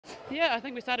Yeah, I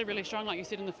think we started really strong, like you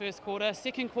said, in the first quarter.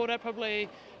 Second quarter, probably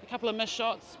a couple of missed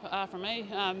shots from me,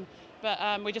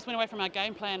 but we just went away from our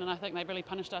game plan, and I think they really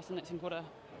punished us in that second quarter.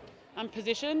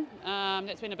 Possession,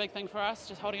 that's been a big thing for us,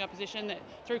 just holding our possession, that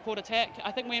through-court attack.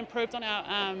 I think we improved on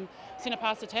our centre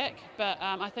pass attack, but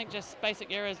I think just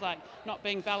basic errors like not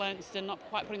being balanced and not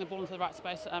quite putting the ball into the right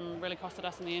space really costed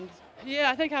us in the end.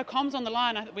 Yeah, I think our comms on the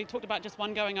line, we talked about just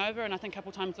one going over, and I think a couple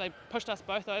of times they pushed us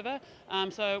both over.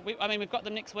 We've got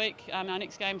them next week, our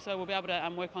next game, so we'll be able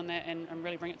to work on that and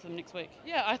really bring it to them next week.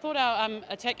 Yeah, I thought our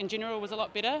attack in general was a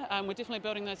lot better. We're definitely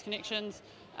building those connections.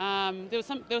 There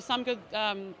was some good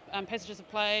passages of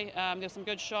play. There were some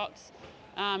good shots.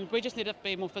 We just need to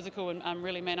be more physical and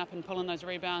really man up and pull in those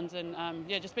rebounds and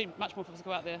just be much more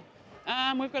physical out there.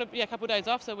 We've got a couple of days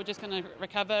off, so we're just going to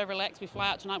recover, relax. We fly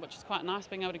out tonight, which is quite nice,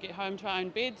 being able to get home to our own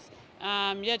beds.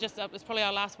 It's probably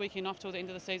our last weekend off till the end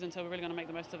of the season, so we're really going to make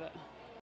the most of it.